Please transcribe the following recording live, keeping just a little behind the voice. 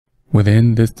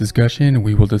Within this discussion,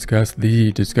 we will discuss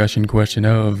the discussion question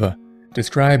of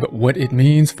describe what it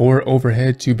means for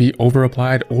overhead to be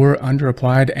overapplied or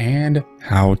underapplied and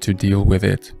how to deal with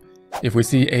it. If we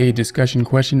see a discussion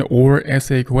question or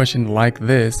essay question like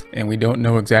this and we don't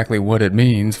know exactly what it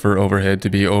means for overhead to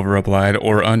be overapplied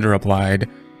or underapplied,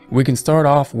 we can start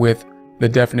off with the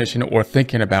definition or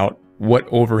thinking about what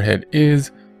overhead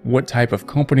is, what type of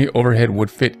company overhead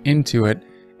would fit into it,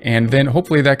 and then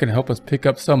hopefully that can help us pick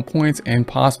up some points and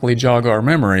possibly jog our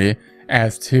memory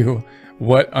as to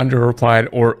what underapplied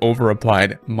or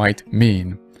overapplied might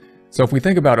mean. So if we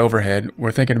think about overhead,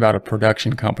 we're thinking about a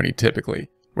production company typically.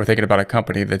 We're thinking about a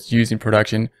company that's using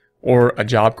production or a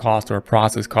job cost or a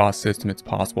process cost system. It's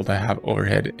possible to have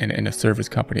overhead in a service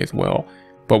company as well.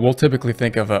 But we'll typically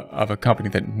think of a company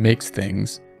that makes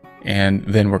things, and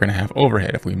then we're going to have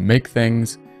overhead. If we make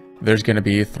things, there's going to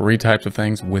be three types of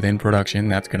things within production.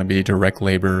 That's going to be direct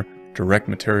labor, direct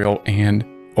material, and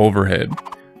overhead.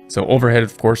 So overhead,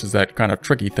 of course, is that kind of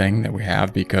tricky thing that we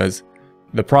have, because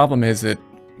the problem is that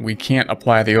we can't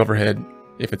apply the overhead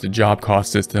if it's a job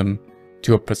cost system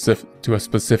to a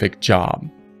specific job,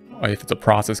 or if it's a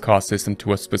process cost system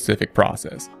to a specific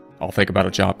process. I'll think about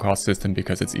a job cost system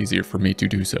because it's easier for me to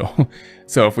do so.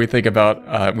 So if we think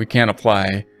about, we can't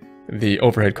apply the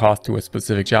overhead cost to a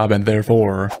specific job, and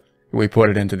therefore we put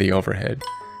it into the overhead.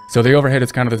 So the overhead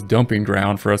is kind of this dumping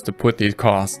ground for us to put these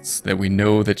costs that we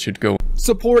know that should go.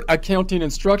 Support accounting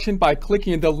instruction by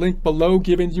clicking the link below,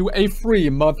 giving you a free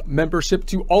month membership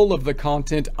to all of the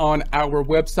content on our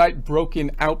website,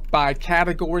 broken out by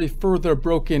category, further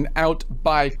broken out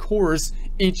by course.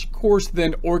 Each course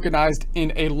then organized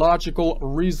in a logical,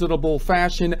 reasonable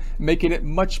fashion, making it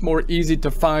much more easy to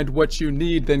find what you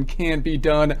need than can be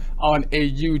done on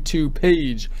a YouTube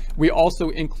page. We also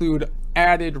include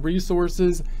added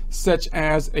resources such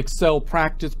as Excel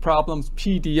practice problems,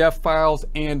 PDF files,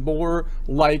 and more,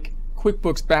 like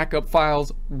QuickBooks backup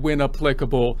files when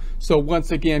applicable. So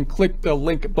once again, click the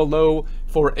link below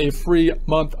for a free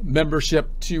month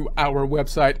membership to our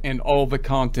website and all the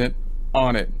content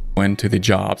on it. Into the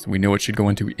jobs, we know it should go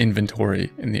into inventory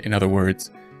in other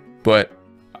words, but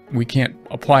we can't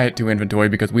apply it to inventory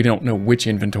because we don't know which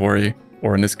inventory,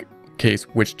 or in this case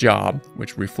which job,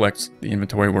 which reflects the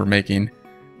inventory we're making.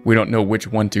 We don't know which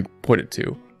one to put it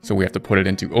to, so we have to put it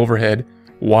into overhead.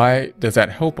 Why does that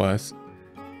help us?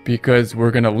 Because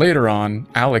we're going to later on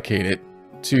allocate it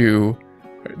to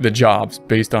the jobs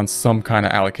based on some kind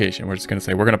of allocation. We're just going to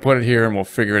say we're going to put it here and we'll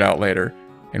figure it out later,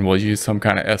 and we'll use some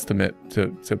kind of estimate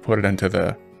to put it into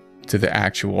the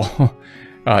actual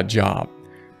job.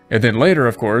 And then later,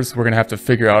 of course, we're going to have to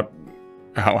figure out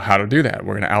how to do that.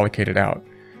 We're going to allocate it out.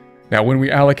 Now, when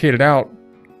we allocate it out,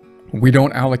 we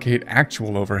don't allocate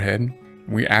actual overhead.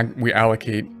 We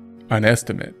allocate an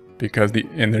estimate, because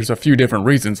and there's a few different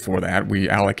reasons for that. We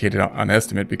allocate an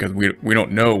estimate because we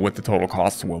don't know what the total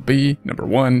costs will be, number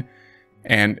one,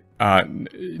 and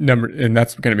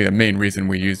that's going to be the main reason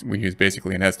we use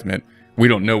basically an estimate. We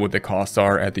don't know what the costs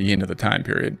are at the end of the time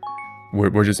period.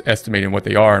 We're just estimating what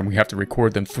they are, and we have to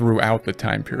record them throughout the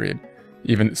time period.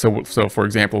 Even so, for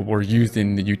example, we're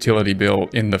using the utility bill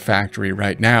in the factory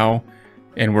right now,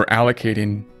 and we're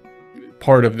allocating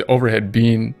part of the overhead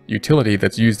being utility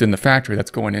that's used in the factory that's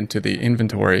going into the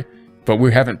inventory, but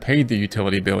we haven't paid the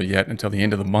utility bill yet until the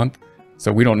end of the month.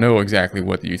 So we don't know exactly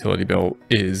what the utility bill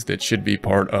is that should be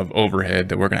part of overhead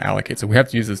that we're going to allocate. So we have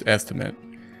to use this estimate.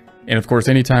 And of course,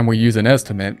 anytime we use an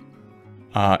estimate,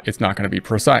 it's not going to be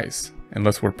precise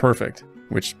unless we're perfect,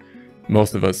 which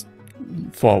most of us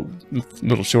fall a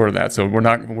little short of that. So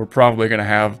we're probably going to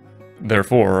have,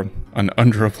 therefore, an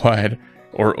underapplied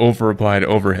or overapplied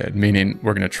overhead, meaning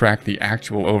we're going to track the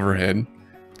actual overhead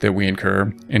that we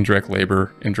incur, indirect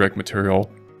labor, indirect material,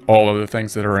 all of the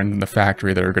things that are in the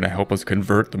factory that are going to help us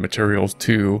convert the materials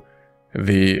to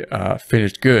the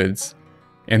finished goods,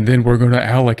 and then we're going to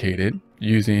allocate it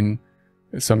using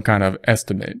some kind of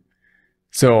estimate.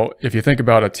 So if you think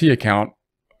about a T account,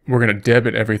 we're going to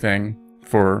debit everything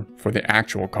for the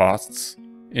actual costs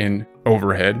in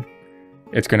overhead.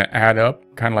 It's going to add up,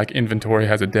 kind of like inventory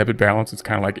has a debit balance. It's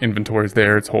kind of like inventory is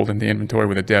there. It's holding the inventory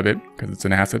with a debit because it's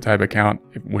an asset type account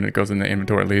when it goes in the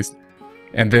inventory at least.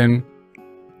 And then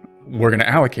we're going to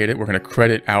allocate it. We're going to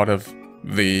credit out of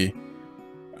the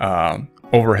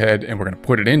overhead, and we're going to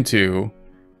put it into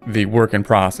the work in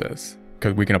process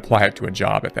because we can apply it to a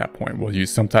job at that point. We'll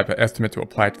use some type of estimate to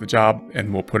apply it to the job,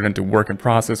 and we'll put it into work in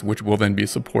process, which will then be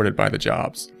supported by the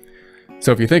jobs.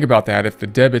 So if you think about that, if the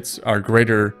debits are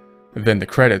greater than the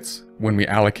credits when we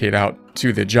allocate out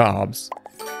to the jobs,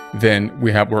 then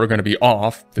we're going to be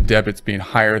off, the debits being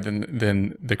higher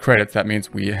than the credits. That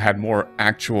means we had more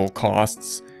actual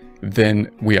costs than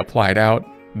we applied out,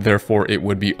 therefore it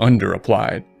would be under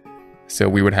applied. So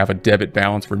we would have a debit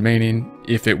balance remaining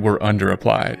if it were under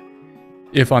applied.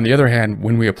 If on the other hand,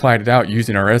 when we applied it out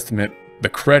using our estimate, the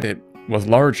credit was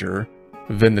larger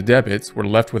than the debits, we're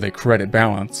left with a credit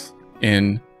balance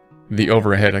in the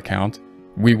overhead account,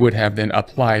 we would have then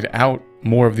applied out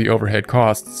more of the overhead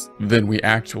costs than we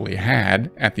actually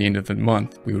had at the end of the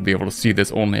month. We would be able to see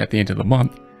this only at the end of the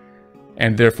month,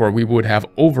 and therefore we would have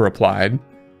over applied,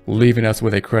 leaving us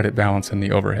with a credit balance in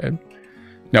the overhead.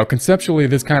 Now conceptually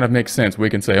this kind of makes sense. We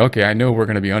can say, okay, I know we're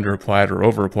going to be under applied or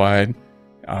over applied.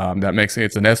 That makes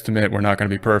it's an estimate, we're not going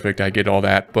to be perfect, I get all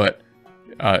that, but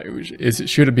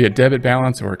should it be a debit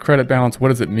balance or a credit balance? What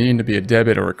does it mean to be a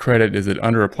debit or a credit? Is it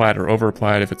under applied or over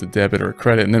applied if it's a debit or a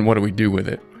credit? And then what do we do with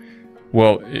it?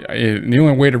 Well, the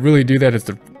only way to really do that is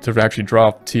to actually draw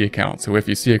up the T account. So if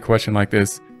you see a question like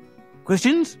this,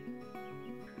 questions?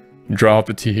 Draw up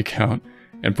the T account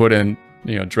and put in,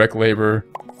 direct labor,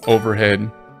 overhead,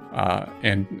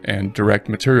 and direct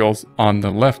materials on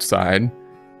the left side,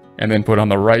 and then put on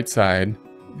the right side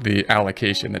the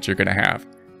allocation that you're going to have.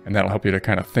 And that'll help you to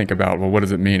kind of think about, well, what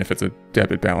does it mean if it's a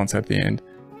debit balance at the end?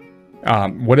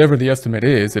 Whatever the estimate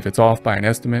is, if it's off by an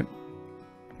estimate,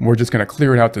 we're just going to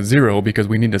clear it out to 0 because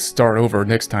we need to start over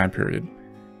next time period.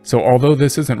 So although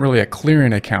this isn't really a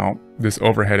clearing account, this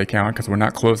overhead account, because we're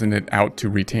not closing it out to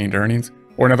retained earnings,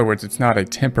 or in other words, it's not a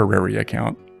temporary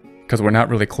account because we're not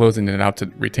really closing it out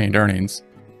to retained earnings.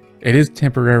 It is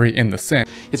temporary in the sense.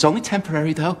 It's only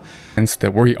temporary though.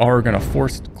 That we are going to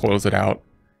force close it out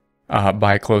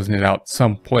by closing it out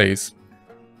someplace,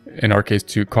 in our case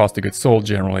to cost of goods sold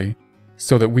generally,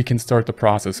 so that we can start the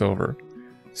process over.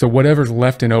 So whatever's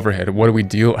left in overhead,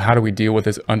 how do we deal with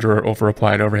this under or over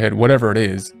applied overhead? Whatever it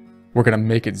is, we're going to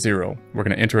make it 0. We're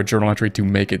going to enter a journal entry to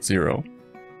make it 0.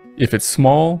 If it's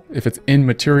small, if it's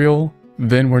immaterial,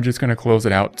 then we're just going to close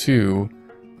it out to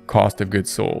cost of goods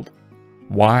sold.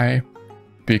 Why?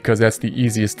 Because that's the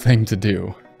easiest thing to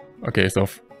do. Okay, so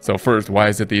first, why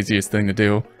is it the easiest thing to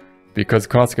do? Because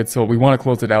cost of goods sold, we want to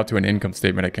close it out to an income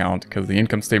statement account, because the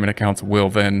income statement accounts will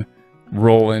then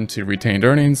roll into retained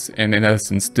earnings and in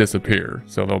essence disappear.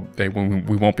 So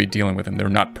we won't be dealing with them. They're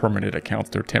not permanent accounts,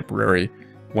 they're temporary.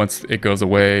 Once it goes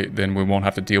away, then we won't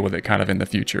have to deal with it kind of in the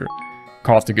future.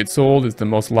 Cost of goods sold is the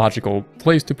most logical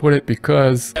place to put it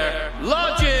because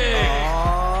Logic!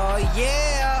 Oh,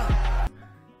 yeah!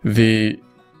 The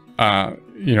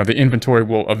inventory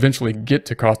will eventually get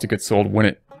to cost of goods sold when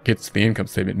it gets to the income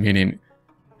statement, meaning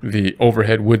the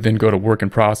overhead would then go to work in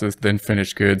process, then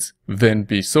finished goods, then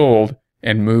be sold,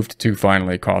 and moved to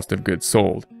finally cost of goods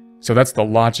sold. So that's the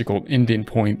logical ending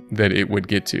point that it would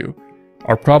get to.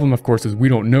 Our problem, of course, is we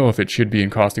don't know if it should be in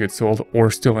cost of goods sold, or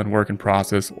still in work in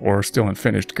process, or still in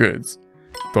finished goods.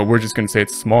 But we're just going to say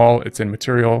it's small, it's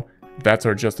immaterial. That's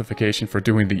our justification for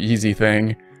doing the easy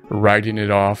thing, writing it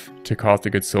off to cost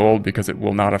of goods sold, because it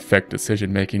will not affect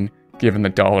decision making given the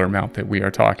dollar amount that we are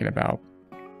talking about.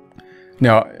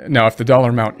 Now if the dollar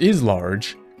amount is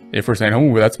large, if we're saying,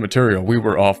 oh, that's material, we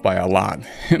were off by a lot,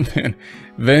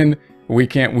 then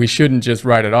we shouldn't just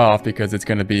write it off because it's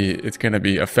going to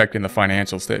be affecting the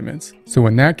financial statements. So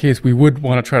in that case, we would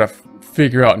want to try to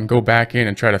figure out and go back in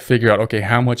and try to figure out, okay,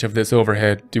 how much of this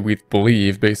overhead do we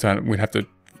believe based on, we'd have to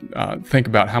think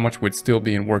about how much would still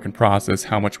be in work in process,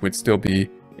 how much would still be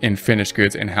in finished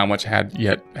goods, and how much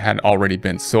had already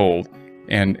been sold,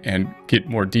 and get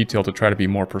more detail to try to be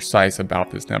more precise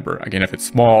about this number. Again, if it's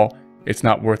small, it's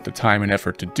not worth the time and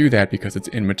effort to do that because it's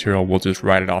immaterial. We'll just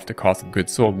write it off to cost of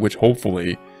goods sold, which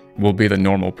hopefully will be the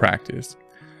normal practice.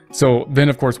 So then,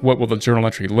 of course, what will the journal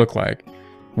entry look like?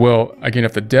 Well, again,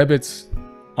 if the debits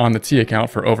on the T account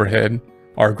for overhead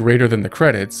are greater than the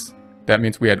credits, that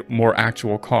means we had more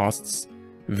actual costs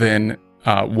than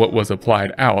what was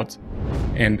applied out,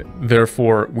 and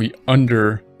therefore we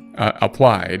under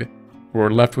applied. We're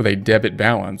left with a debit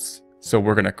balance, so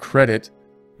we're going to credit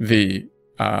the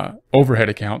overhead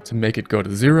account to make it go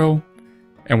to 0,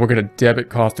 and we're going to debit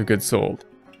cost of goods sold.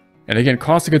 And again,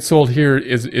 cost of goods sold here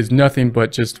is nothing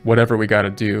but just whatever we got to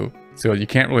do. So you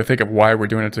can't really think of why we're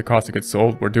doing it to cost of goods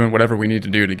sold. We're doing whatever we need to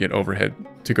do to get overhead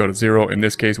to go to 0. In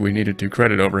this case, we needed to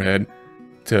credit overhead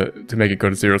to make it go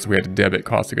to 0, so we had to debit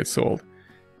cost of goods sold.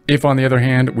 If, on the other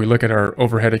hand, we look at our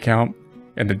overhead account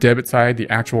and the debit side, the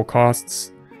actual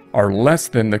costs are less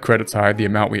than the credit side, the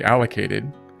amount we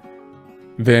allocated,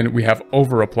 then we have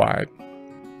over applied.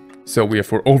 So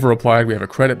if we're over applied, we have a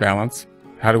credit balance.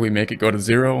 How do we make it go to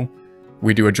 0?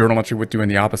 We do a journal entry with doing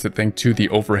the opposite thing to the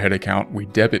overhead account. We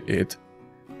debit it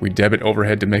we debit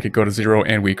overhead to make it go to 0,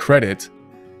 and we credit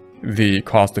the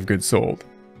cost of goods sold.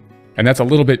 And that's a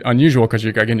little bit unusual because,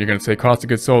 again, you're going to say cost of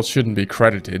goods sold shouldn't be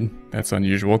credited. That's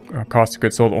unusual. Cost of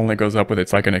goods sold only goes up with,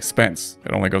 it's like an expense.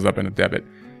 It only goes up in a debit.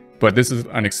 But this is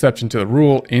an exception to the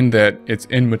rule in that it's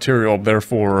immaterial,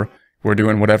 therefore we're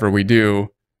doing whatever we do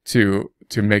to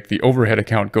make the overhead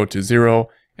account go to 0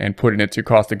 and putting it to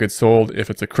cost of goods sold. If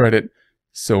it's a credit,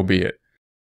 so be it.